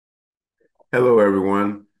Hello,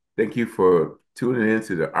 everyone. Thank you for tuning in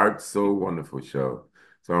to the Art So Wonderful show.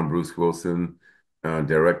 So I'm Bruce Wilson,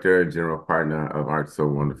 director and general partner of Art So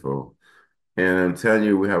Wonderful. And I'm telling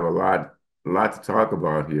you, we have a lot to talk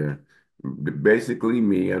about here. Basically,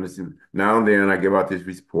 me, understand. Now and then I give out these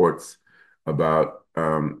reports about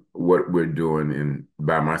what we're doing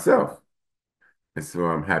by myself. And so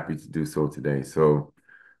I'm happy to do so today. So,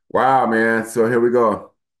 wow, man. So here we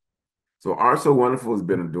go. So Art So Wonderful has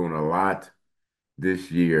been doing a lot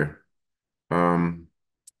this year. Um,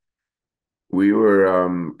 we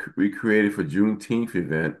created for Juneteenth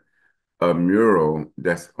event a mural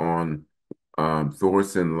that's on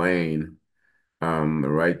Thorson Lane,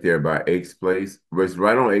 right there by Aches Place. It's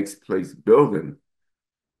right on Aches Place building,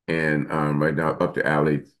 and right now up the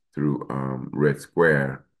alley through Red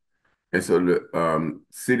Square. And so the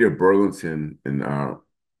city of Burlington and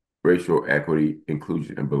Racial Equity,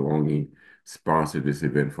 Inclusion, and Belonging sponsored this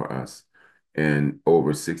event for us. And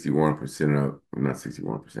over 61% of, not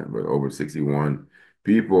 61%, but over 61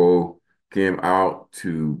 people came out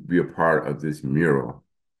to be a part of this mural.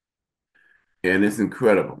 And it's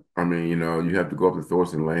incredible. I mean, you have to go up to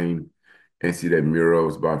Thorson Lane and see that mural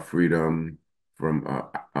is about freedom from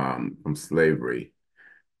slavery.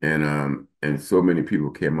 And so many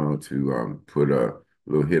people came out to put a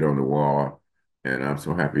little hit on the wall. And I'm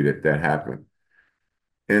so happy that that happened.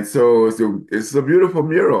 And so it's a beautiful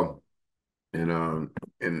mural, and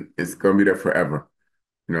it's gonna be there forever,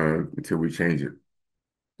 until we change it.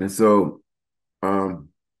 And so um,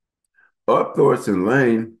 up Thorson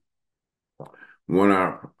Lane, one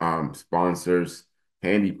of our sponsors,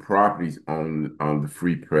 Handy Properties, on the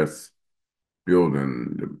Free Press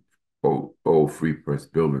building, the old Free Press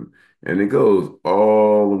building, and it goes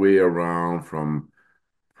all the way around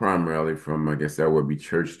primarily from, I guess that would be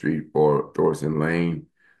Church Street or Thorson Lane,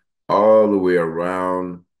 all the way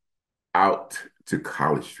around out to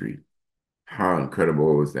College Street. How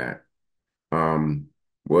incredible was that? Um,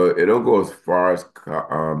 well, it don't go as far as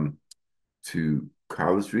to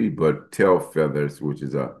College Street, but Tail Feathers, which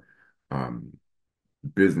is a um,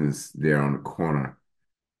 business there on the corner,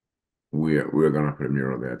 we're gonna put a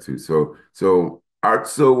mural there too. So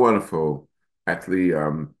Art's So Wonderful. Actually,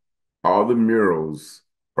 all the murals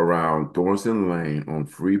around Thornton Lane on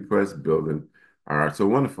Free Press Building are Art So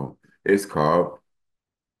Wonderful. It's called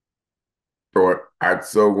Art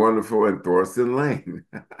So Wonderful in Thornton Lane.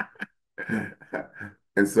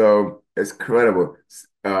 And so it's credible. It's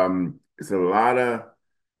a lot of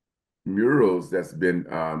murals that's been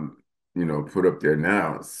put up there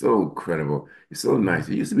now. It's so incredible. It's so nice.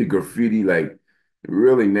 It used to be graffiti, like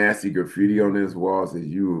really nasty graffiti on these walls, as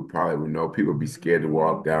you probably would know. People be scared to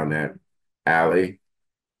walk down that alley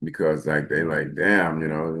because like they like, damn,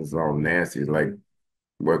 it's all nasty. It's like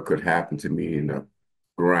what could happen to me in a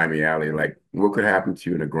grimy alley? Like what could happen to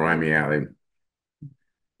you in a grimy alley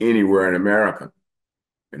anywhere in America?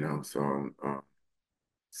 So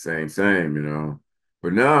same.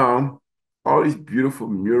 But now all these beautiful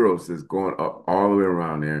murals is going up all the way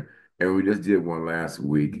around there. And we just did one last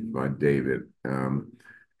week by David. And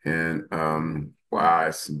wow,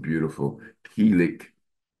 it's beautiful. Keelik,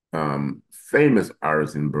 famous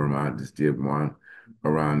artist in Vermont, just did one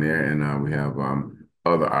around there. And we have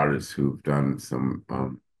other artists who've done some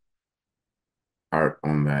art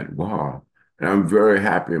on that wall. And I'm very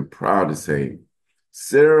happy and proud to say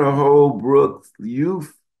Sarah Holbrook's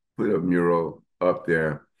youth put a mural up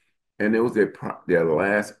there, and it was their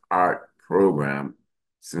last art program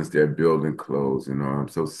since their building closed. I'm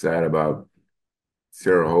so sad about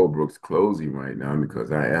Sarah Holbrook's closing right now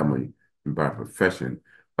because I am by profession,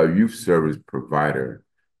 a youth service provider.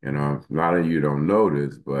 A lot of you don't know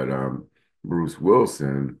this, but Bruce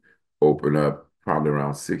Wilson opened up probably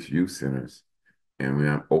around 6 youth centers, and we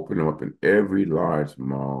have opened them up in every large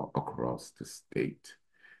mall across the state,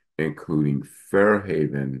 including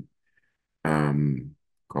Fairhaven, um,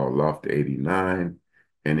 called Loft 89,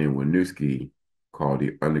 and in Winooski called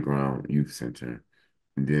the Underground Youth Center.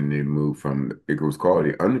 And then they moved it was called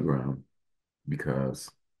the Underground because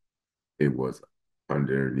it was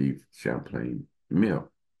underneath Champlain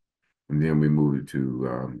Mill. And then we moved it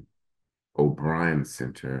to O'Brien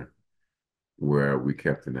Center, where we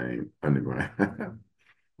kept the name Underground.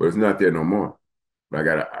 But it's not there no more. But I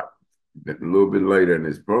got a little bit later in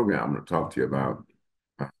this program, I'm going to talk to you about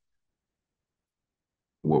uh,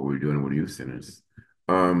 what we're doing with youth centers.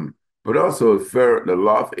 But also, the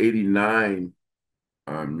Loft 89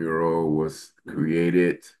 mural was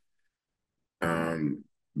created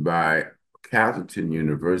by Castleton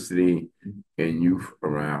University and youth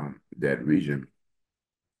around that region.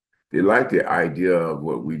 They liked the idea of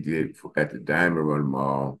what we did at the Diamond Run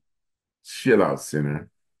Mall chill out center,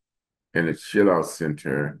 and the chill out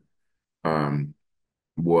center um,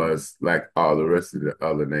 was like all the rest of the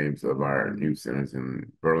other names of our youth centers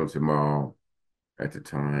in Burlington Mall at the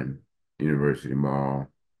time, University Mall,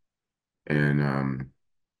 and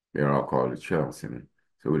they're all called the Chill Out Center.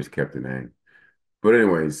 So we just kept the name. But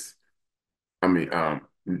anyways, I mean,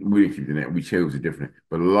 we didn't keep the name. We chose it different.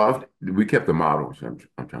 But Loft, we kept the model, which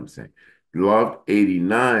I'm trying to say. Loft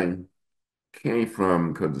 89 came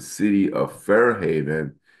from because the city of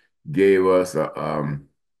Fairhaven gave us a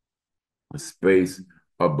space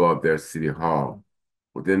above their city hall.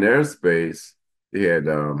 Within their space, they had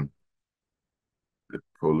the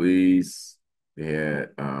police, they had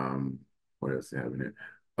what else they have in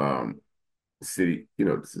there? City,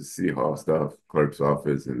 the city hall stuff, clerk's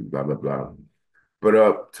office, and blah blah blah. But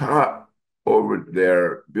up top, over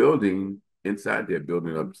their building, inside their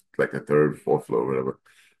building, up like a third, fourth floor, whatever,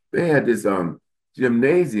 they had this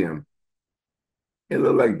gymnasium. It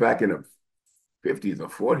looked like back in the 50s or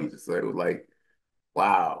 40s. So it was like,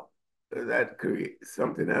 wow, that create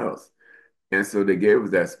something else. And so they gave us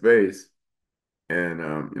that space. And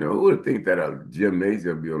who would think that a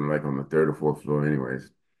gymnasium would be on like on the third or fourth floor,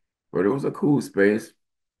 anyways? But it was a cool space.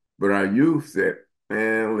 But our youth said,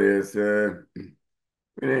 man, listen,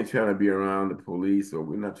 we ain't trying to be around the police, or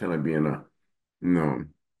we're not trying to be in a, you know,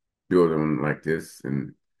 building like this.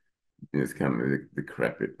 And it's kind of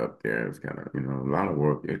decrepit up there. It was kind of, a lot of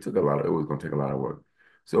work. It was going to take a lot of work.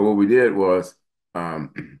 So what we did was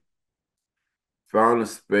um, found a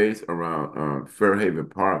space around Fairhaven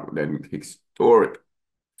Park, that historic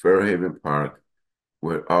Fairhaven Park,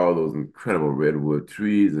 with all those incredible redwood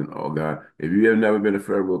trees. And oh God, if you have never been to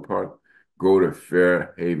Fairwood Park, go to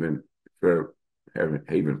Fairhaven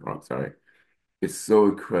Park, sorry. It's so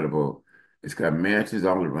incredible. It's got mansions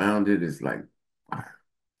all around it. It's like wow,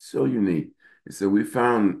 so unique. And so we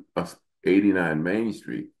found us 89 Main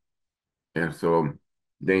Street. And so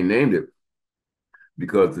they named it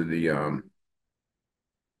because of the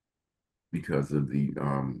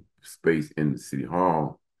space in the city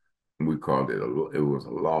hall. We called it it was a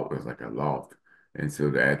loft. It was like a loft. And so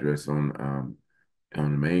the address on the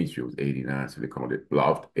main street was 89. So they called it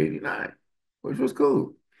Loft 89, which was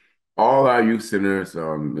cool. All our youth centers, the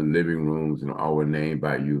living rooms, all were named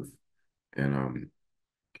by youth and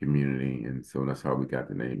community. And so that's how we got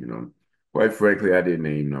the name. Quite frankly, I didn't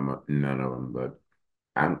name none of them, but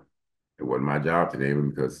I it wasn't my job to name them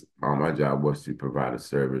because all my job was to provide a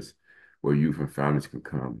service where youth and families can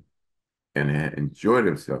come and enjoy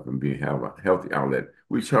themselves and have a healthy outlet.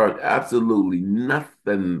 We charge absolutely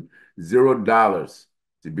nothing, $0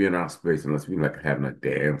 to be in our space unless we like having a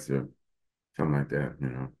dance or something like that,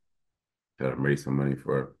 to raise some money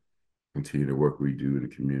for continue the work we do in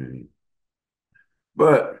the community.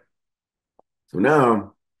 But so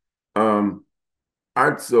now, um,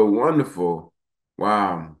 Art's So Wonderful,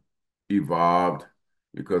 wow, evolved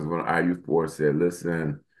because when our youth board said,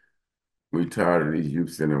 listen, we tired of these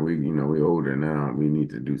youth center. We older now. We need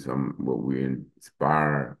to do something where we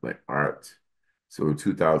inspire like art. So in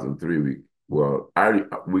 2003,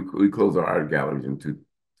 we closed our art galleries in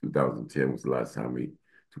 2010 was the last time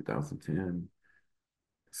 2010,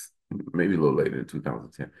 maybe a little later in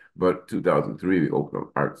 2010. But 2003, we opened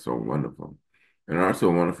up Art So Wonderful. And Art So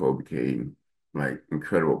Wonderful became like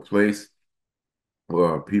incredible place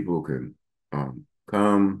where people can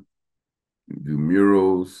come, do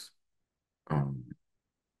murals, um,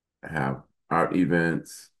 have art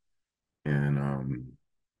events, and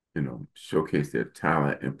showcase their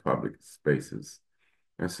talent in public spaces.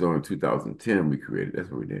 And so in 2010, that's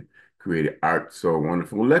what we did, created Art So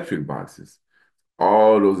Wonderful electric boxes.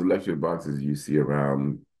 All those electric boxes you see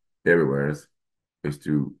around everywhere it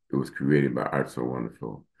was created by Art So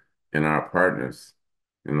Wonderful. And our partners,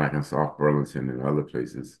 and like in South Burlington and other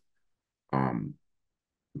places, um,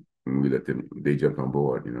 and they jumped on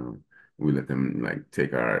board. We let them like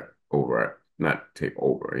not take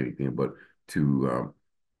over or anything, but to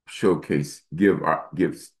showcase, give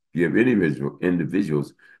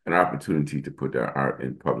individuals an opportunity to put their art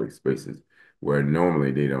in public spaces where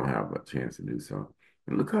normally they don't have a chance to do so.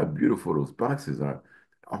 And look how beautiful those boxes are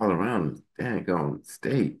all around the dang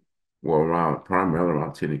state. Well, primarily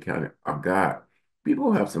around Cheney County. Oh God,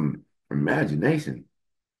 people have some imagination.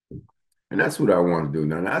 And that's what I want to do.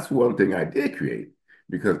 Now, that's one thing I did create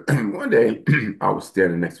because one day I was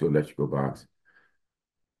standing next to an electrical box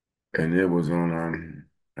and it was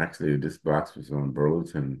actually, this box was on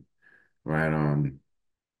Burlington, right on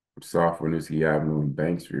South Winooski Avenue and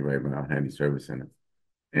Bank Street, right behind Handy Service Center.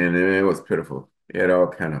 And it was pitiful. It had all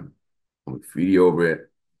kind of graffiti over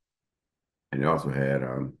it. And it also had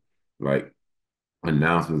like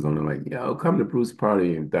announcements on it like, yo, come to Bruce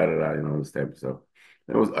party and da da da and all this type of stuff.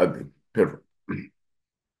 It was ugly, pitiful.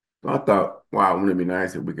 So I thought, wow, wouldn't it be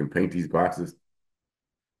nice if we can paint these boxes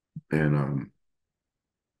and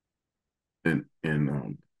and and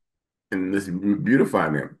um and just beautify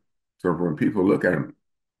them. So when people look at them,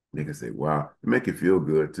 they can say, wow, it make it feel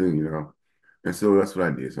good too, you know. And so that's what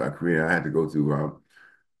I did. So I had to go to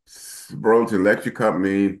Burlington Electric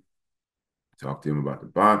Company, talk to him about the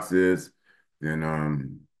boxes. Then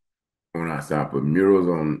when I started putting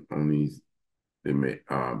murals on these, they made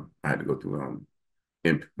I had to go to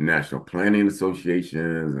national planning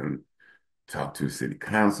associations and talk to the city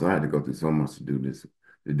council. I had to go through so much to do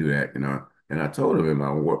that, you know. And I told him in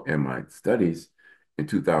my work in my studies in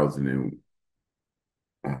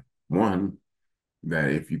 2001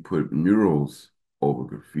 that if you put murals over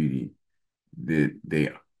graffiti, they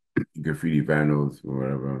graffiti vandals or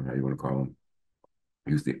whatever how you want to call them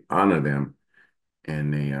used to honor them,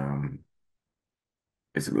 and they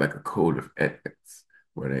it's like a code of ethics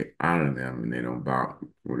where they honor them and they don't bomb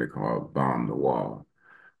what they call bomb the wall.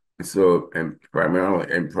 And so and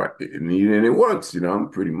primarily and it works, you know,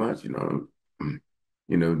 pretty much, you know.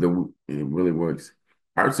 You know, it really works.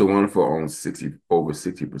 Art's so wonderful on 60 over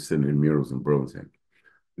 60% of the murals in Burlington.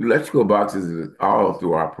 Electrical boxes is all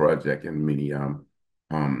through our project and many um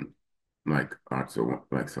like art so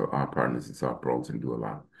like so our partners in South Burlington do a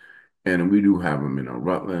lot. And we do have them in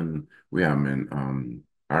Rutland. We have them in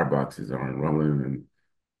our boxes are in Rutland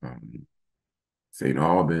and St.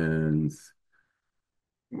 Albans,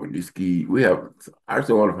 Winooski. We have art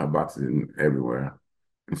so wonderful boxes in everywhere.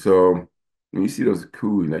 And so when you see those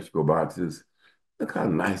cool electrical boxes, look how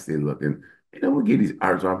nice they look. And you know, we get these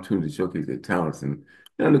artists opportunities to showcase their talents. And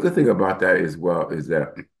you know, the good thing about that as well is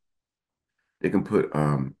that they can put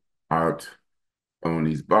art on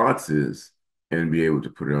these boxes and be able to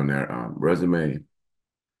put it on their resume,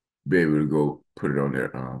 be able to go put it on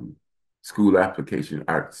their school application,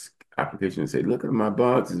 arts application, and say, look at my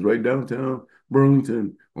box, it's right downtown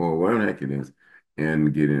Burlington, or wherever the heck it is,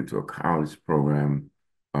 and get into a college program.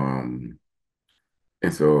 Um,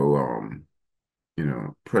 and so you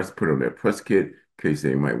know, put on their press kit in case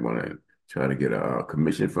they might want to try to get a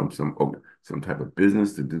commission from some type of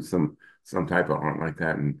business to do some type of art like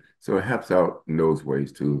that. And so it helps out in those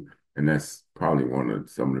ways too. And that's probably one of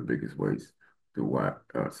some of the biggest ways to why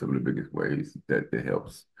some of the biggest ways that it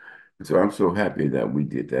helps. And so I'm so happy that we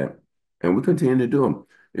did that. And we continue to do them.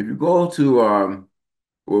 If you go to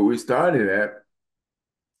where we started at,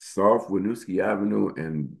 South Winooski Avenue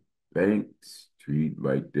and Bank Street,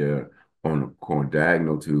 right there on the corner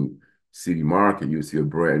diagonal to City Market. You'll see a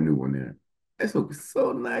brand new one there. That's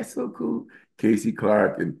so nice, so cool. Casey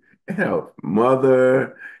Clark and her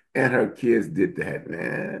mother and her kids did that,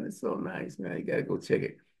 man. It's so nice, man. You gotta go check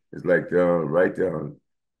it. It's like right there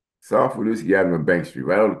South Winooski Avenue and Bank Street,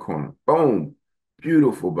 right on the corner. Boom.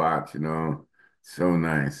 Beautiful box, you know. So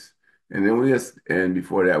nice. And then and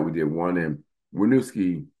before that, we did one in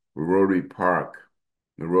Winooski Rotary Park.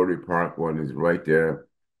 The Rotary Park one is right there,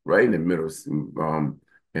 right in the middle.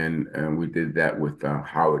 And we did that with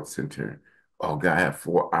Howard Center. Oh God, I had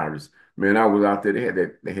four artists. Man, I was out there.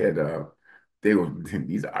 They were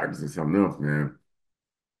these artists are something else, man.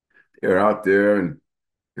 They were out there and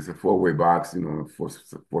it's a four-way box, you know,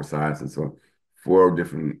 four sides, and so four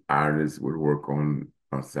different artists would work on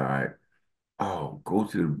side. Oh, go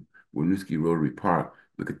to the Winooski Rotary Park.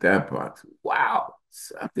 Look at that box. Wow,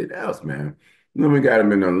 something else, man. And then we got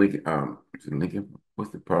them in Lincoln. It's in Lincoln.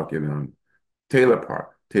 What's the park in Taylor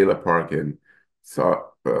Park, and saw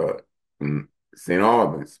in St.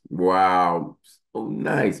 Albans. Wow, so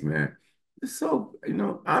nice, man. It's so you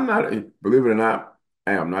know. Believe it or not,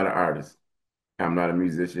 I am not an artist. I'm not a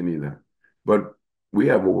musician either. But we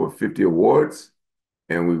have over 50 awards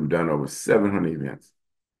and we've done over 700 events.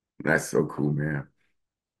 That's so cool, man.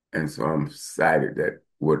 And so I'm excited that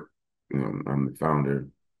I'm the founder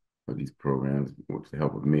of these programs with the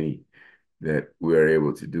help of many that we're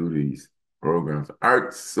able to do these programs.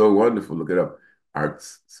 Art's so wonderful. Look it up,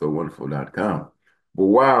 artssowonderful.com. But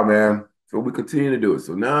wow, man. So we continue to do it.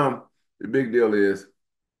 So now the big deal is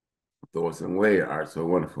Thorson Way, Art So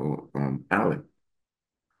Wonderful Alley.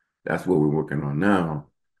 That's what we're working on now,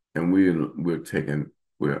 and we're taking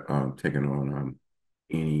on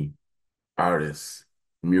any artists,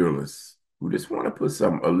 muralists who just want to put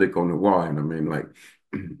a lick on the wall. And I mean, like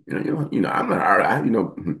I'm not an artist.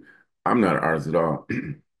 I'm not an artist at all.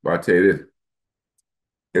 But I tell you this,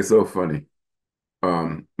 it's so funny.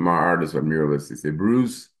 My artists are muralists. They say,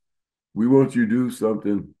 Bruce, we want you to do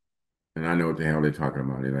something, and I know what the hell they're talking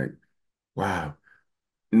about. They're like, wow,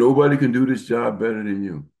 nobody can do this job better than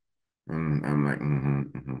you. I'm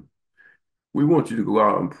like, we want you to go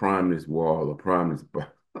out and prime this wall or prime this.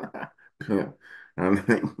 Yeah. I'm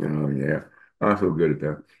like, yeah, I'm so good at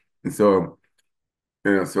that. And so,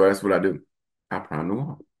 so that's what I do. I prime the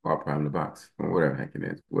wall, or I prime the box, or whatever the heck it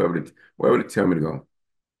is, wherever they tell me to go.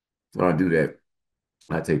 So I do that.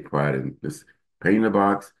 I take pride in just painting the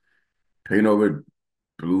box, paint over it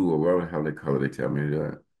blue or whatever the hell they color they tell me to do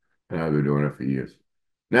it. And I've been doing it for years.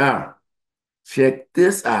 Now, check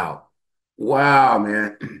this out. Wow,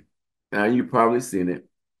 man. Now you've probably seen it.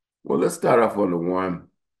 Well, let's start off on the one,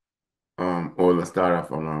 or let's start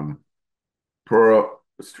off on Pearl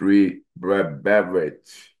Street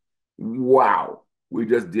Beverage. Wow. We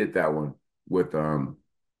just did that one with Ant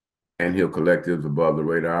Hill Collectives Above the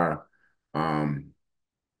Radar. Um,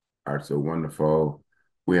 Art So Wonderful.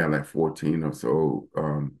 We had like 14 or so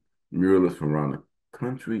muralists from around the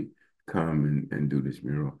country come and do this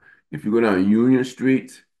mural. If you go down Union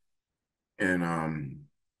Street and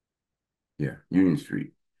yeah, Union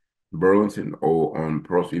Street, Burlington, or on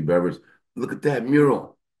Pearl Street Beverage, look at that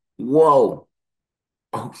mural. Whoa.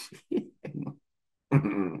 Oh shit.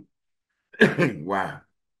 Wow.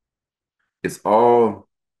 It's all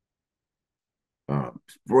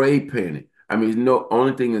spray painted. I mean, no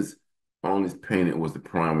only thing is on this painted was the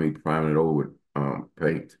primary priming it over with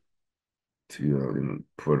paint to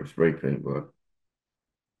put a spray paint, but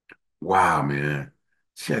wow, man.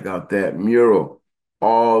 Check out that mural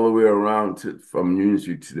all the way around to from Union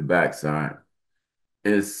Street to the backside.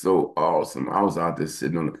 It's so awesome. I was out there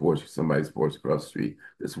sitting on the porch, somebody's porch across the street,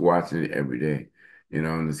 just watching it every day.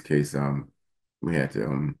 In this case, we had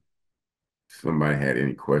to somebody had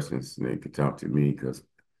any questions, they could talk to me because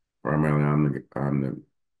primarily I'm the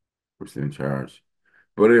person in charge.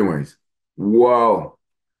 But anyways, whoa.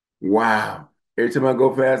 Wow. Every time I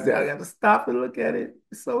go past there, I got to stop and look at it.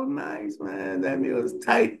 It's so nice, man. That meal is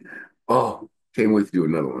tight. Oh, can't wait to do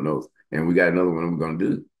another one of those. And we got another one we're gonna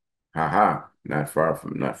do. Ha ha. Not far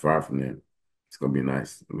from there. It's gonna be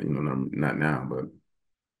nice. I mean, not now, but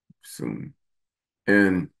soon.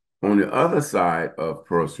 And on the other side of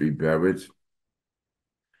Pearl Street Beverage,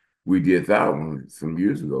 we did that one some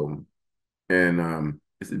years ago. And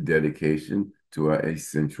it's a dedication to our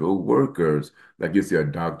essential workers. Like you see a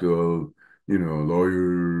doctor,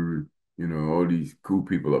 lawyer, all these cool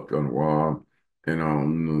people up there on the wall.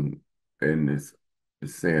 And it's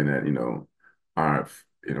saying that, our,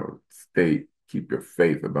 state, keep your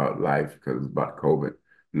faith about life because it's about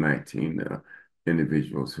COVID-19,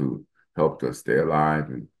 individuals who helped us stay alive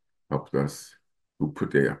and helped us, who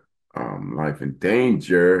put their life in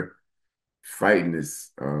danger fighting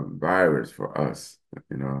this virus for us.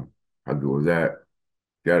 You know, how good was that?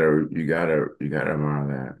 You gotta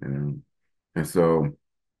admire that. And so,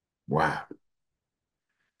 wow,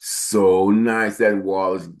 so nice. That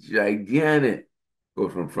wall is gigantic. Go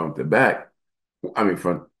from front to back. I mean,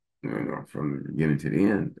 from the beginning to the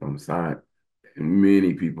end on the side. And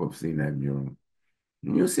many people have seen that mural.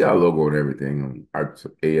 And you'll see our logo and everything on Art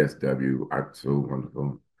ASW, Art So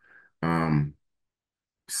Wonderful. Um,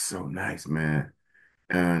 so nice, man.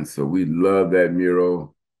 And so we love that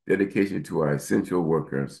mural, dedication to our essential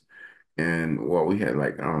workers. And well, we had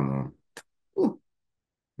like, I don't know,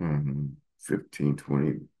 15,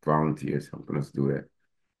 20 volunteers helping us do that.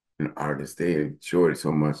 And artists, they enjoyed it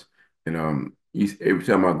so much. And every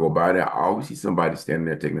time I go by there, I always see somebody standing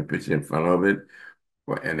there taking a picture in front of it.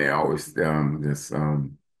 And they always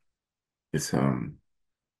just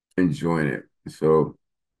enjoying it. So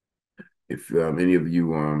if any of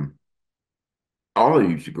you all of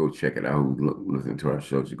you should go check it out. Who listen to our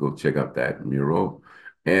show should go check out that mural.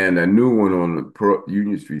 And a new one on the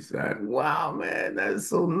Union Street side. Wow, man, that is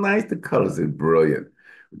so nice. The colors are brilliant.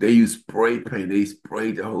 They use spray paint. They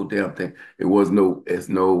sprayed the whole damn thing. It's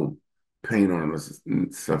no paint on it.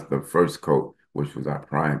 It's just the first coat, which was our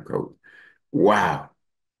prime coat. Wow,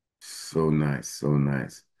 so nice, so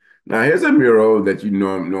nice. Now here's a mural that you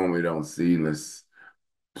normally don't see unless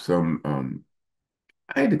some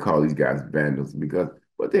I hate to call these guys vandals because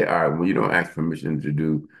what they are, when you don't ask permission to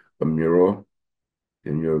do a mural,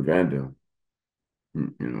 then you're a vandal,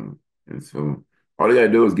 you know. And so all you gotta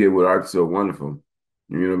do is get what art's so wonderful.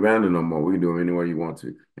 You're not a vandal no more. We can do them any way you want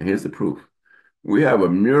to. And here's the proof. We have a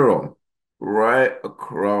mural right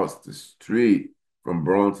across the street from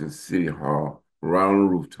Burlington City Hall, right on the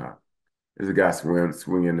rooftop. There's a guy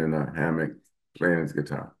swinging in a hammock, playing his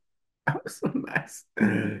guitar. That was so nice.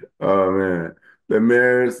 Oh man, the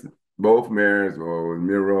mayors, both mayors, or with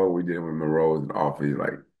Miro, we did it with Miro in the office.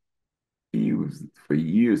 Like he was for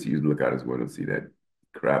years, he used to look out his window and see that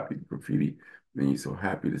crappy graffiti. And he's so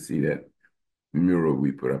happy to see that mural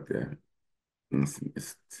we put up there.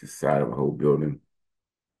 It's the side of a whole building.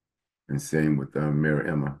 And same with Mary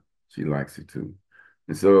Emma. She likes it too.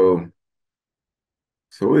 And so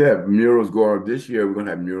we have murals going this year. We're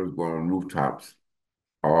gonna have murals going on rooftops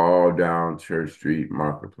all down Church Street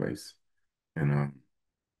Marketplace. And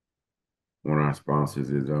one of our sponsors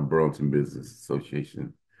is Burlington Business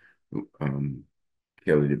Association. Um,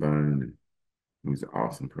 Kelly Devine, who's an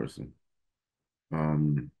awesome person.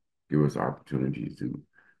 Um, Give us opportunities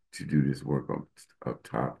to do this work up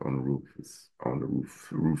top on the roof. It's on the roof.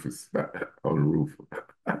 The roof is on the roof.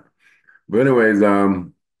 But anyways,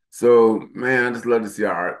 so man, I just love to see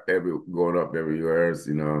our art going up everywhere,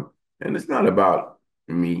 And it's not about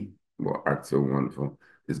me. Well, art's so wonderful.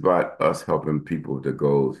 It's about us helping people with the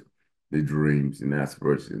goals, the dreams, and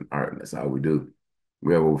aspirations in art. And that's how we do.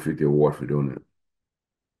 We have over 50 awards for doing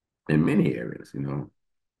it in many areas. And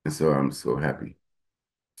so I'm so happy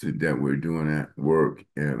that we're doing that work,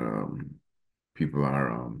 and people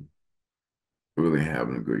are really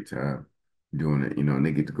having a great time doing it, and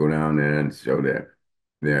they get to go down there and show that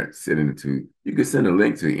they're sending it to you can send a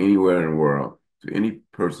link to anywhere in the world, to any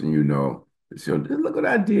person to show, look what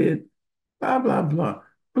I did, blah, blah, blah.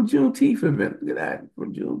 On Juneteenth event. Look at that for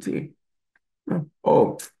Juneteenth.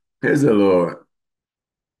 Oh, here's a little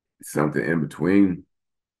something in between.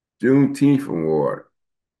 Juneteenth award,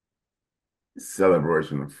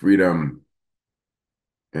 celebration of freedom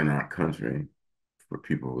in our country for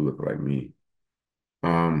people who look like me.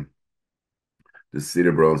 Um, the city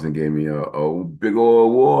of Burlington gave me a big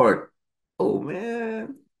old award. Oh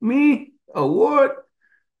man, me award?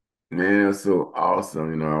 Man, it was so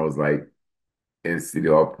awesome. I was like in City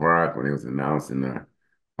Hall Park when they was announcing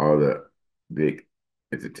all the big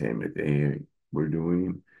entertainment they were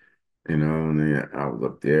doing. And then I was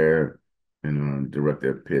up there and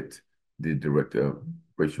director of Pitt, the director of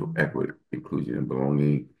racial equity, inclusion, and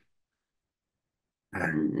belonging.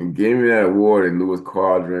 And gave me that award, and Louis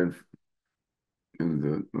Cauldron,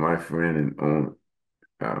 who's my friend and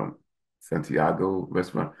own Santiago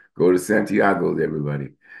restaurant. Go to Santiago's, everybody.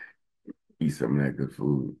 Eat some of that good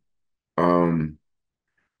food. Um,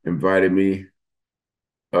 Invited me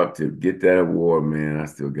up to get that award, man. I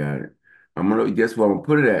still got it. I'm gonna guess where I'm gonna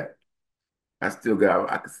put it at. I still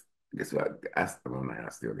got. Guess what? I don't know. I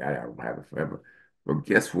still got it. I don't have it forever. But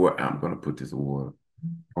guess what? I'm gonna put this award.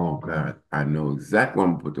 Oh God, I know exactly where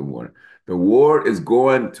I'm gonna put the award. The award is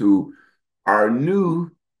going to our new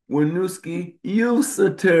Winooski Youth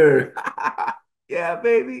Center. Yeah,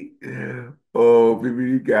 baby. Oh, baby,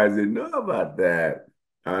 you guys didn't know about that.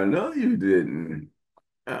 I know you didn't.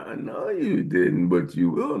 I know you didn't, but you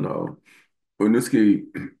will know. Winooski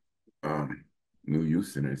New Youth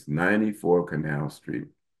Center is 94 Canal Street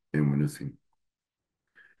in Winooski.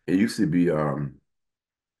 It used to be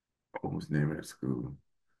what was the name of that school?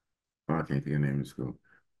 Oh, I can't think of the name of the school.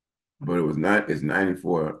 But it's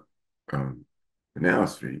 94 um Canal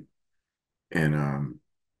Street. And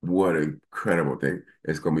what an incredible thing.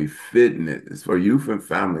 It's gonna be fitness. It's for youth and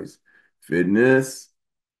families. Fitness,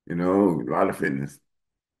 a lot of fitness.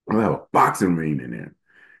 We'll have a boxing ring in there.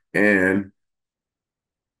 And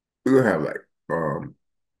we'll have like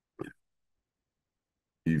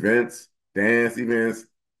events, dance events,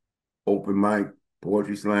 open mic,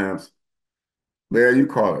 poetry slams. There you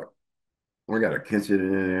call it. We got a kitchen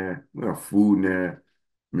in there. We got food in there.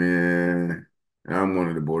 Man, and I'm one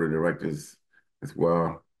of the board of directors as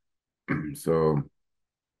well. So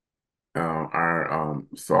our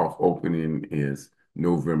soft opening is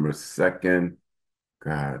November 2nd.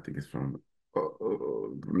 God, I think it's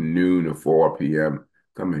noon to 4 p.m.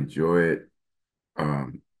 Come enjoy it.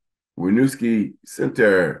 Um, Winooski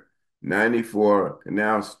Center, 94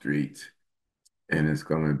 Canal Street. And it's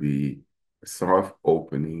going to be a soft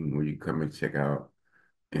opening where you come and check out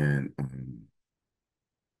and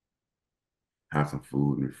have some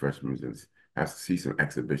food and refreshments and have to see some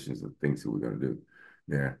exhibitions and things that we're going to do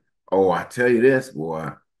there. Oh, I tell you this, boy.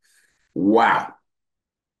 Wow.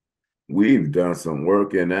 We've done some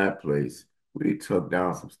work in that place. We took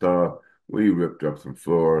down some stuff. We ripped up some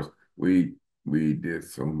floors. We did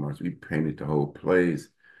so much. We painted the whole place.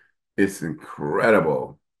 It's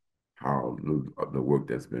incredible how the work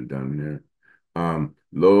that's been done there.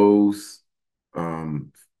 Lowe's,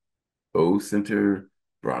 um, Lowe's Center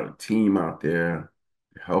brought a team out there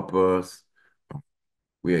to help us.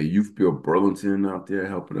 We had Youth Build Burlington out there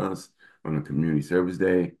helping us on a community service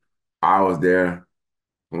day. I was there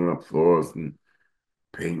pulling up floors and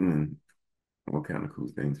painting and all kind of cool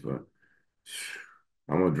things. But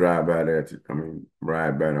I'm gonna drive by there.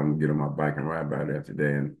 Ride by there. I'm gonna get on my bike and ride by there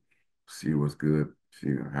today and see what's good.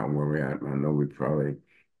 See how where we're at. I know we're probably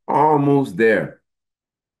almost there.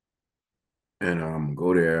 and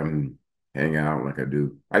go there and hang out like I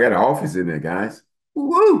do. I got an office in there, guys.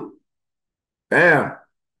 Woo! Bam!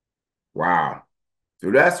 Wow.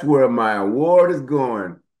 So that's where my award is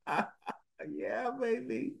going. Yeah,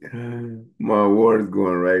 baby. My award is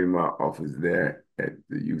going right in my office there at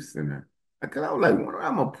the youth center. Cause I was like, where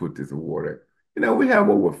am I gonna put this award at? We have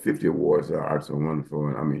over 50 awards that are so wonderful.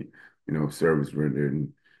 And I mean, service rendered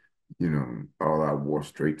and, all our awards,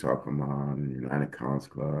 Straight Talk from United College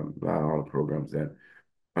Club, all the programs that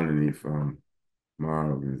underneath my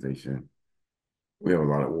organization. We have a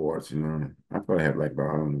lot of awards. I probably have like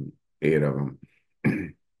about 8 of them.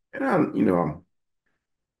 And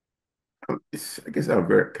I guess I'm a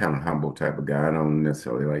very kind of humble type of guy. I don't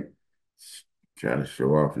necessarily like try to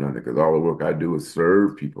show off nothing because all the work I do is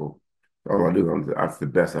serve people. All I do, that's the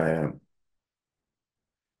best I am.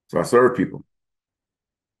 So I serve people.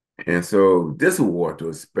 And so this award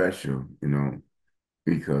was special,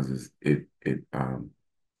 because it's um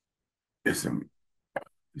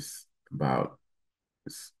it's about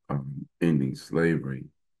ending slavery.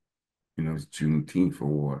 It's Juneteenth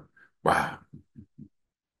award. Wow,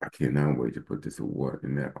 I cannot wait to put this award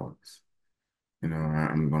in that office.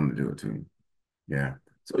 I'm going to do it too. Yeah.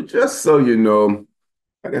 So just so you know,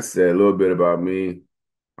 like I said, a little bit about me.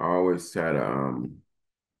 I always try to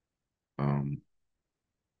um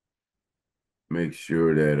make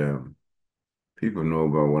sure that people know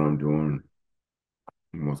about what I'm doing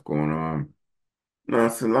and what's going on. Now,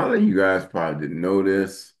 so a lot of you guys probably didn't know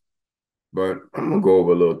this, but I'm gonna go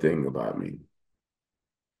over a little thing about me.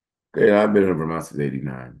 Okay, I've been in Vermont since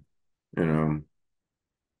 '89. You know,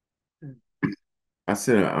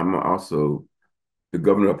 I'm also the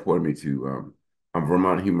governor appointed me to I'm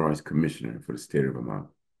Vermont Human Rights Commissioner for the state of Vermont.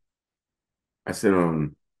 I sit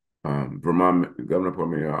on Vermont, the governor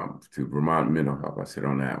appointed me to Vermont Mental Health. I sit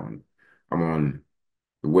on that one. I'm on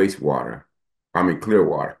the wastewater, I mean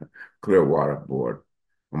Clearwater Board.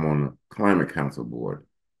 I'm on the Climate Council Board,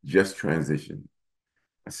 Just Transition.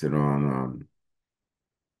 I sit on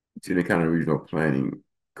City County Regional Planning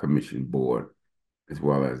Commission Board, as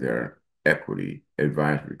well as their Equity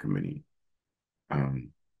Advisory Committee.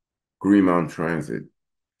 Um, Green Mountain Transit,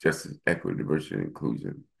 Justice, Equity, Diversity, and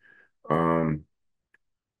Inclusion. Um,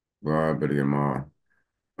 well, I better get them all.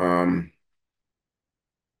 Um,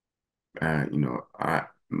 you know, I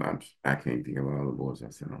can't think of all the boards I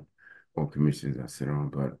sit on or commissions I sit on,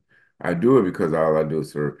 but I do it because all I do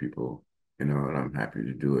is serve people, and I'm happy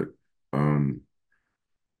to do it. Um,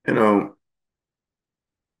 you know,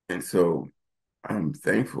 and so I'm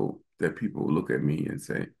thankful that people look at me and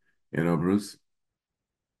say, Bruce,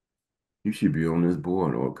 you should be on this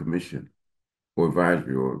board or commission or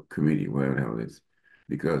advisory or committee, whatever the hell it is,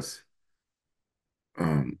 because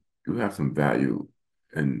you have some value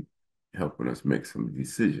in helping us make some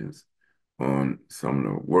decisions on some of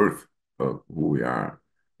the worth of who we are.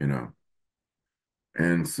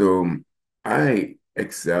 And so I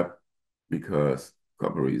accept because a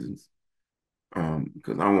couple of reasons.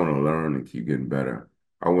 Because I want to learn and keep getting better.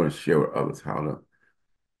 I want to share with others how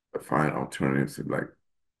to find alternatives to like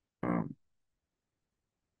um,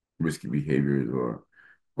 risky behaviors or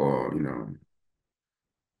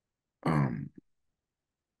um,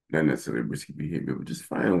 not necessarily risky behavior, but just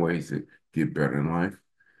finding ways to get better in life.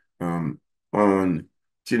 Um, on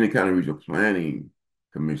Chittenden County Regional Planning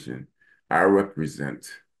Commission, I represent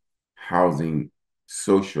housing,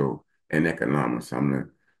 social, and economic. So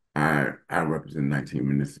I represent 19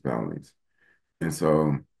 municipalities. And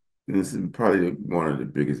so this is probably one of the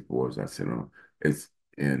biggest boards I sit on. It's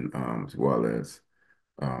in as well as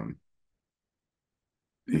um,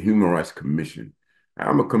 the Human Rights Commission.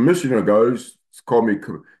 I'm a commissioner, guys. Just call me,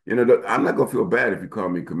 I'm not gonna feel bad if you call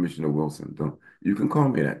me Commissioner Wilson. Don't you can call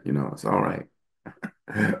me that, it's all right.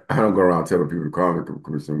 I don't go around telling people to call me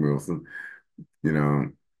Commissioner Wilson, you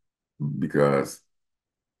know, because,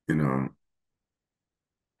 you know,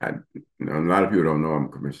 a lot of people don't know I'm a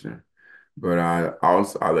commissioner, but I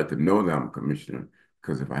let them know that I'm a commissioner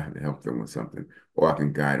because if I have to help them with something, or I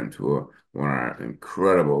can guide them to one of our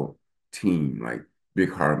incredible team like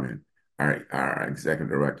Big Hartman, our executive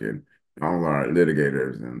director, and all our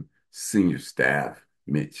litigators and senior staff,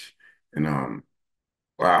 Mitch, and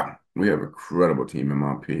wow, we have an incredible team in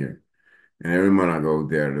Montpelier, and every month I go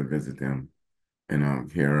there to visit them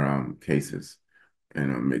and hear cases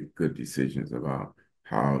and make good decisions about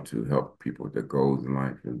how to help people with their goals in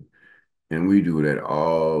life. And we do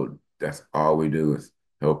that that's all we do is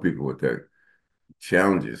help people with their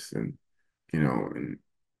challenges and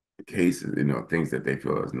cases, things that they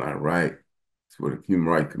feel is not right. That's what a Human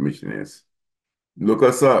Rights Commission is. Look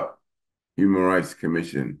us up, Human Rights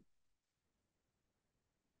Commission.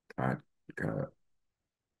 God, God,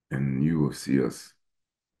 and you will see us.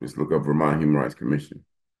 Just look up Vermont Human Rights Commission,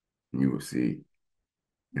 and you will see,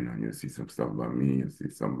 you'll see some stuff about me. You'll see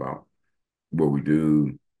something about what we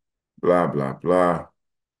do, blah, blah, blah.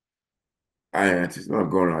 It's not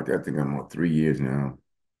going like that. I think I'm on 3 years now.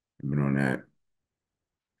 I've been on that.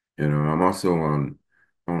 I'm also on,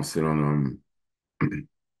 I don't sit on,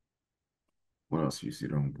 what else you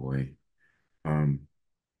sit on, boy? Um,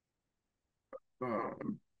 uh,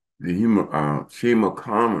 the Chamber of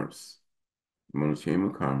Commerce. I'm on the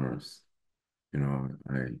Chamber of Commerce. You know,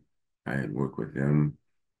 I work with them,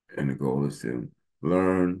 and the goal is to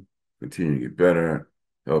learn, continue to get better,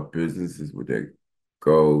 help businesses with their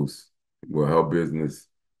goals. Will help business.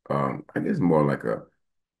 I guess more like a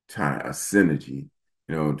synergy.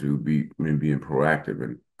 To being proactive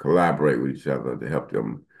and collaborate with each other to help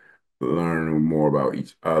them learn more about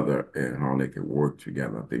each other and how they can work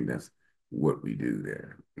together. I think that's what we do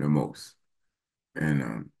there the most.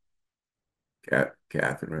 And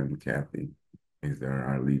Kathy is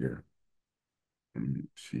our leader. And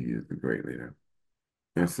she is a great leader.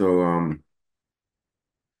 And so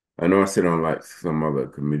I know I sit on like some other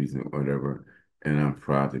committees and whatever, and I'm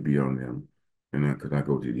proud to be on them. And because I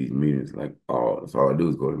go to these meetings, like that's all I do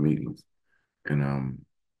is go to meetings, and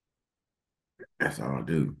that's all I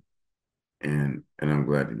do. And I'm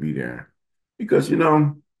glad to be there because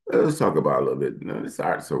let's talk about a little bit. This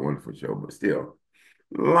art is so wonderful show, but still,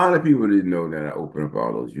 a lot of people didn't know that I opened up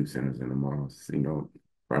all those youth centers in the malls.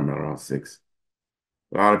 Probably around six.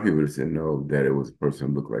 A lot of people just didn't know that it was a person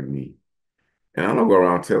who looked like me. And I don't go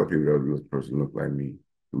around telling people that it was a person who looked like me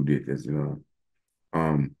who did this.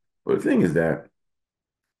 But the thing is that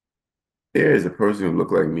there is a person who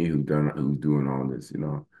looked like me who's doing all this,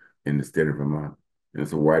 in the state of Vermont. And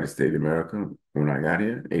it's the whitest state in America when I got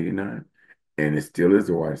here, 89. And it still is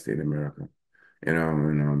the whitest state in America.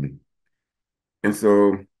 And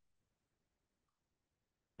so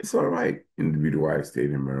it's all right to be the whitest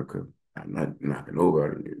state in America. I'm not knocking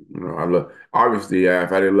nobody. I love obviously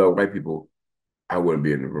if I didn't love white people, I wouldn't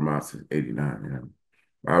be in Vermont since 89.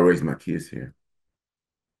 I raised my kids here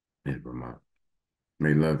in Vermont.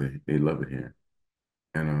 They love it. They love it here.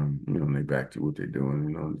 And they back to what they're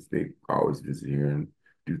doing. They always visit here and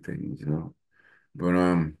do things. But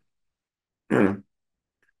you know,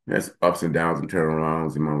 there's ups and downs and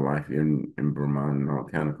turnarounds in my life here in Vermont and all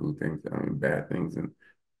kind of cool things. I mean, bad things and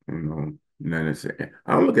none of it.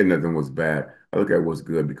 I don't look at nothing what's bad. I look at what's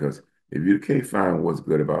good because if you can't find what's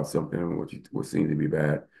good about something and what seems to be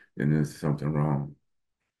bad, then there's something wrong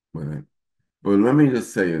with it. But let me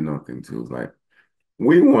just say another thing too. It's like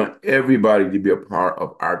we want everybody to be a part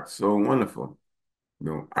of Art So Wonderful.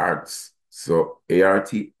 Arts. So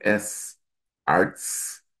ARTS,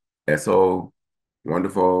 arts, SO,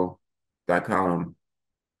 wonderful.com,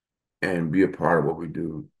 and be a part of what we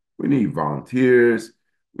do. We need volunteers,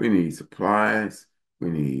 we need supplies, we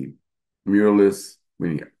need muralists, we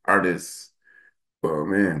need artists. Oh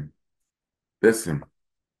man, listen,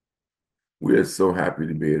 we are so happy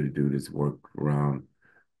to be able to do this work around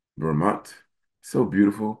Vermont. So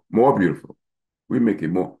beautiful, more beautiful. We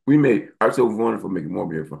make Art So Wonderful, make it more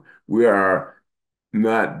beautiful. We are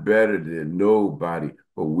not better than nobody,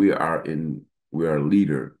 but we are a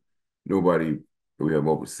leader. Nobody, we have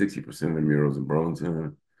over 60% of the murals in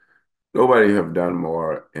Burlington. Nobody have done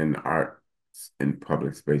more in art in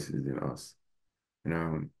public spaces than us.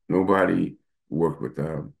 Nobody worked with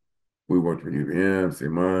we worked with UVM,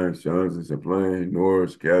 St. Mines, Johnson, St. Plain,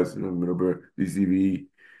 Norris, Gadsden, Middlebury, DCV,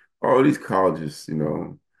 all these colleges,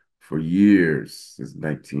 for years since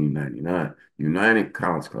 1999, United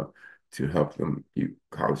College Club to help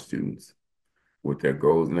college students with their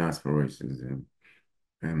goals and aspirations, and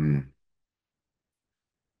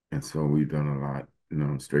and so we've done a lot.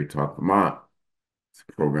 Straight Talk Vermont. It's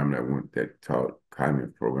a program that taught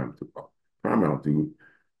cognitive program primarily through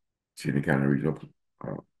Chittenden County Regional,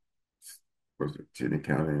 uh, was it Chittenden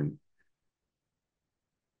County and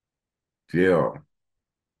jail.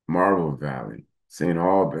 Marble Valley, St.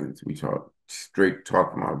 Albans. We taught straight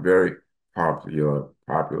talking about very popular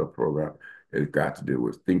program. It's got to do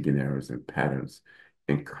with thinking errors and patterns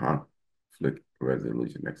and conflict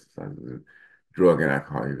resolution exercises and drug and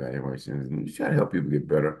alcohol evaluations. And you try to help people get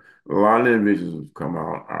better. A lot of individuals come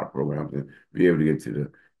out our programs and be able to get to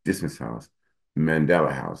the Distance House,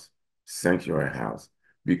 Mandela House, Sanctuary House,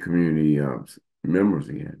 be community members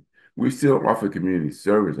again. We still offer community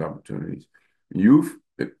service opportunities. Youth,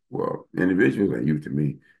 well, individuals and youth to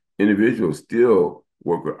me, individuals still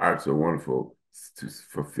work with Art So Wonderful to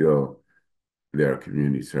fulfill their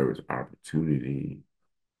community service opportunity.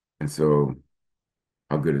 And so,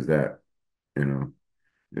 how good is that? You know,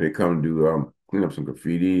 And they come do clean up some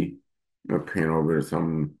graffiti, paint over it or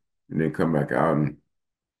something, and then come back out and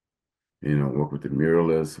work with the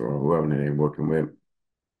muralists or whoever they're working with.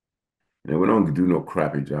 And we don't do no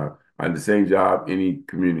crappy job. I the same job any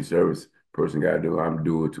community service person got to do. I'm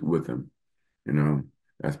doing it with them. You know,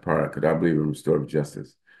 that's part because I believe in restorative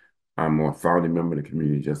justice. I'm a founding member of the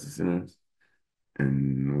Community Justice Centers,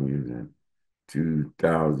 and when was that?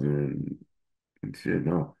 2000 shit,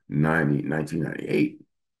 no, 1998.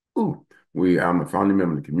 Ooh, I'm a founding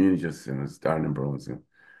member of the Community Justice Center, starting in Burlington,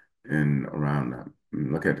 and around that.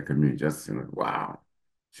 Look at the Community Justice Center. Wow,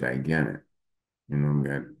 gigantic. We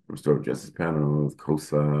got restorative justice panels,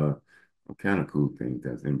 COSA, all kind of cool things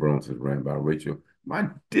that's in Burlington, ran by Rachel, my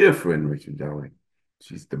dear friend Rachel Jolly.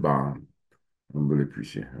 She's the bomb. I really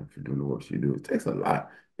appreciate her for doing the work she do. It takes a lot.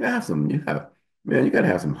 Man, you gotta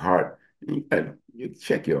have some heart. You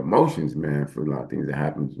check your emotions, man, for a lot of things that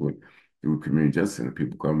happens through community justice center.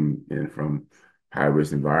 People come in from high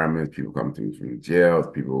risk environments, people come through from jails,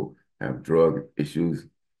 people have drug issues.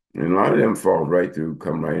 And a lot of them fall right through,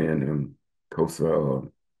 come right in and COSA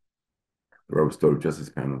or restorative justice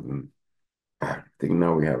panels. And I think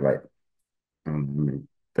now we have like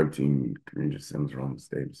 13 community centers around the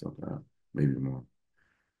state or something, maybe more.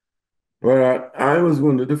 But I was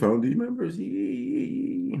one of the founding members.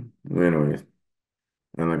 Yee. Well, anyways,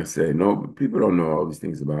 and like I said, no, people don't know all these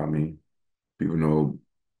things about me. People know,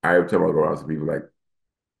 every time I go out to people like,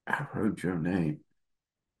 I've heard your name.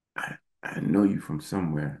 I, I know you from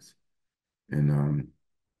somewhere. And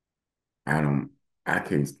I don't, I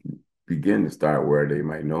can't begin to start where they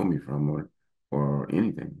might know me from or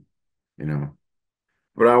anything, you know.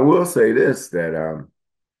 But I will say this, that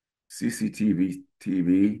CCTV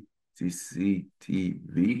TV,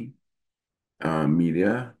 CCTV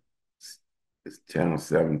media, it's Channel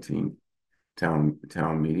 17, Town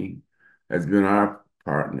Meeting, has been our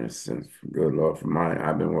partner since, good Lord, for mine.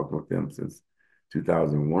 I've been working with them since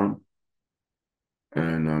 2001.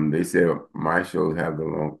 And they say my shows have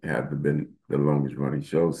been the longest running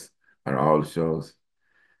shows out of all the shows.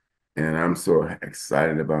 And I'm so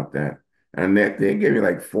excited about that. And they gave me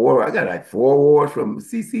like four, I got like 4 awards from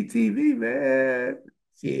CCTV, man.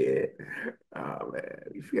 Shit. Oh man,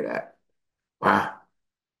 you feel that? Wow,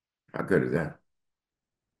 how good is that?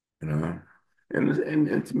 You know?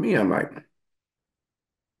 And to me, I'm like,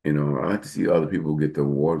 I like to see other people get the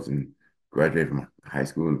awards and graduate from high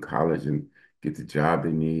school and college and get the job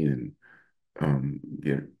they need and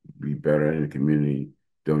get be better in the community,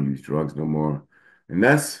 don't use drugs no more. And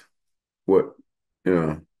what, you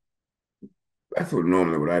know, that's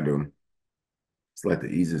normally what I do. It's like the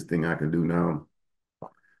easiest thing I can do now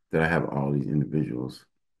that I have all these individuals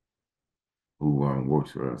who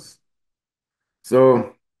works for us. So I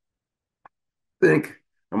think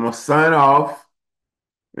I'm gonna sign off.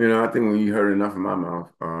 I think when you heard enough of my mouth,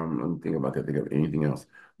 let me think about that, think of anything else.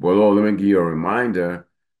 Well, Lord, let me give you a reminder.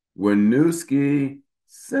 Winooski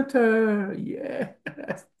Center. Yeah.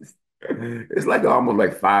 It's like almost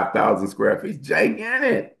like 5,000 square feet. It's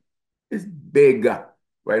gigantic. It's big,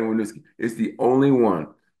 right in Winooski. It's the only one.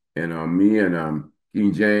 And me and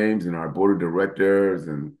King James and our board of directors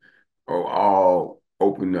and all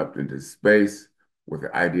opened up into space with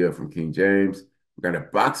the idea from King James. We got a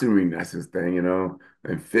boxing ring, that's his thing,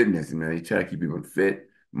 and fitness, man. He try to keep people fit,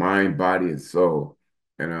 mind, body, and soul.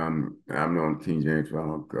 And I've known King James for,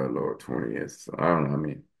 oh, God, Lord, 20 years. So I don't know, I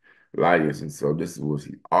mean, a lot of years. And so this is what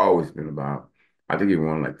he's always been about. I think he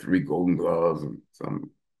won like 3 Golden Gloves and something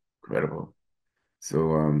incredible.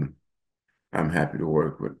 So I'm happy to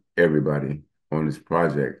work with everybody on this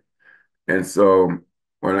project. And so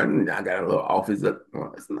when I got a little office up,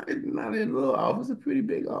 well, it's not a little office, a pretty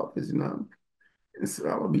big office. And so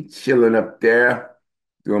I will be chilling up there,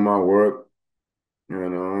 doing my work,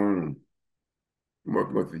 and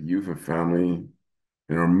working with the youth and family.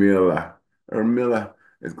 And Ermila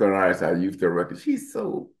is going on as our youth director.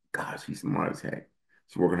 God, she's smart as heck.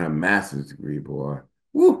 She's working her master's degree, boy.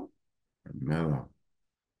 Woo! Ermila.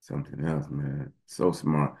 Something else, man. So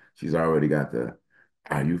smart. She's already got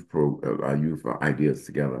our youth ideas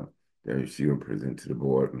together that she will present to the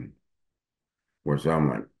board. And which I'm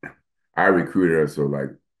like, I recruited her, so like,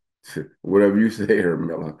 whatever you say, her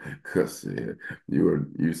Miller, because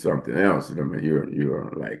you're something else. I mean,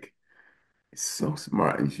 you're like so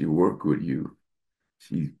smart, and she worked with you.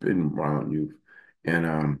 She's been around you,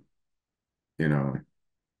 and you know,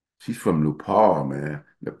 she's from Nepal, man.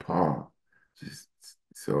 Nepal. She's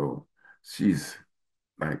so she's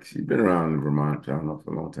she's been around in Vermont, I don't know,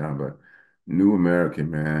 for a long time, but new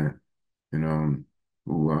American, man, you know,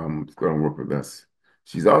 who is going to work with us.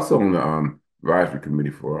 She's also on the advisory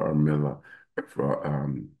committee for our Miller. for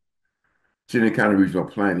Chittenden County Regional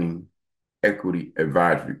Planning Equity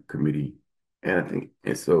Advisory Committee. And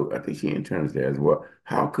so I think she interns there as well.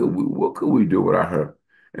 What could we do without her?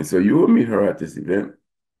 And so you will meet her at this event.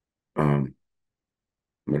 Um,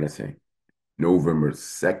 what did I say? November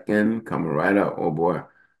 2nd, coming right up. Oh boy,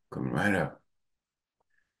 coming right up.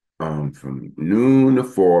 From noon to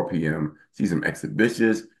 4 p.m. See some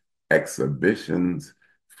exhibitions,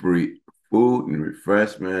 free food and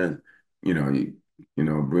refreshment. You know,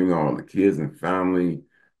 bring all the kids and family.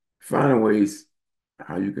 Find ways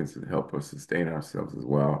how you can help us sustain ourselves as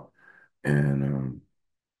well. And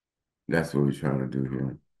that's what we're trying to do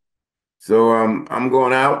here. So I'm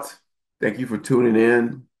going out. Thank you for tuning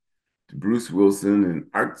in to Bruce Wilson and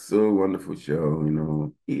Art So Wonderful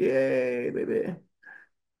Show. Yay, baby.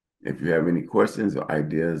 If you have any questions or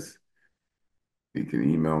ideas, you can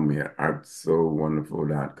email me at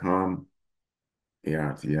artsowonderful.com,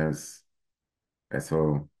 ARTSO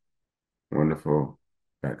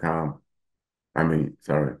I mean,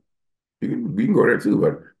 sorry. We can go there too,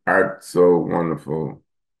 but artsowonderful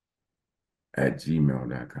at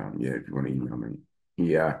gmail.com. Yeah, if you want to email me.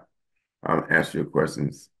 Yeah, I'll answer your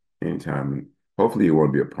questions anytime. And hopefully you want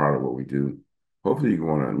to be a part of what we do. Hopefully you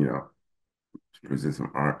want to, present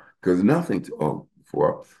some art. Because nothing to,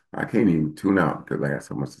 before I can't even tune out because I got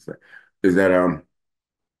so much to say. Is that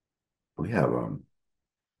we have um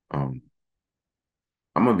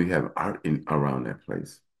I'm gonna be having art in around that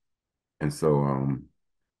place. And so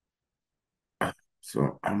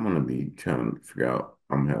I'm gonna be trying to figure out,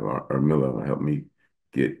 I'm gonna have our Miller help me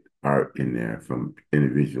get art in there from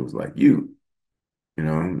individuals like you,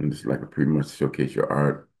 and just like a pretty much showcase your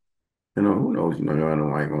art. Who knows? I don't know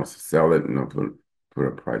why he wants to sell it, put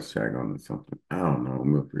a price tag on it or something. I don't know.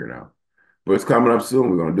 We'll figure it out. But it's coming up soon.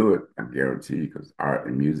 We're gonna do it. I guarantee, because art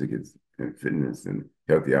and music and fitness and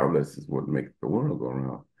healthy outlets is what make the world go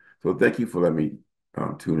around. So thank you for letting me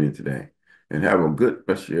tune in today, and have a good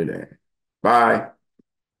rest of your day. Bye.